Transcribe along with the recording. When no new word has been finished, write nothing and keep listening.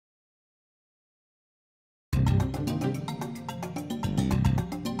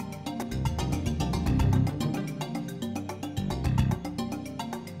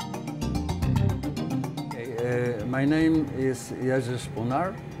My name is Jerzy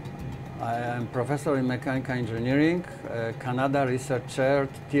Szpunar. I am professor in mechanical engineering, Canada Research Chair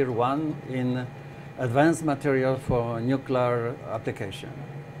Tier 1 in advanced materials for nuclear application.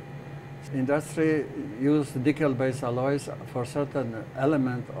 Industry uses nickel-based alloys for certain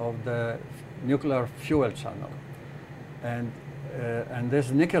element of the nuclear fuel channel. And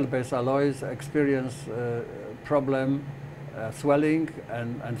these nickel-based alloys experience problem, swelling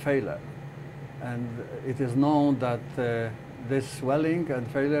and failure. And it is known that this swelling and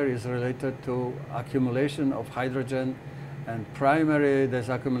failure is related to accumulation of hydrogen, and primarily this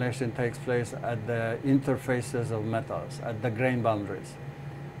accumulation takes place at the interfaces of metals, at the grain boundaries.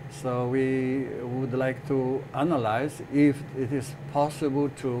 So we would like to analyze if it is possible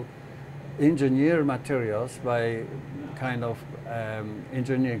to engineer materials by kind of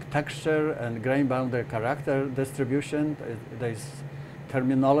engineering texture and grain boundary character distribution. There's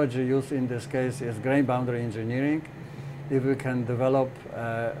terminology used in this case is grain boundary engineering. If we can develop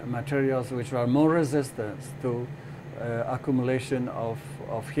materials which are more resistant to accumulation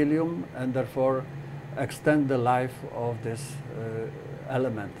of helium and therefore extend the life of this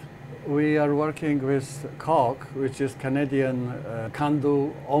element. We are working with COG, which is Canadian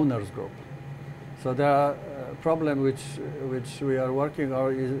CANDU Owners Group. So there are problem which we are working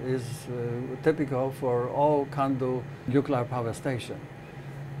on is typical for all CANDU nuclear power station.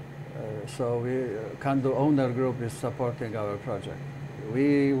 So CANDU Owner Group is supporting our project.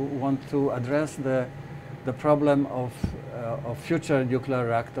 We want to address the problem of future nuclear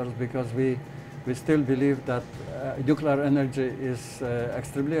reactors because we still believe that nuclear energy is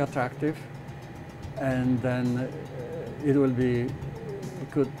extremely attractive, and then it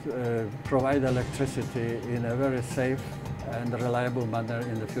could provide electricity in a very safe and reliable manner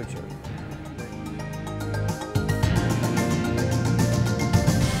in the future.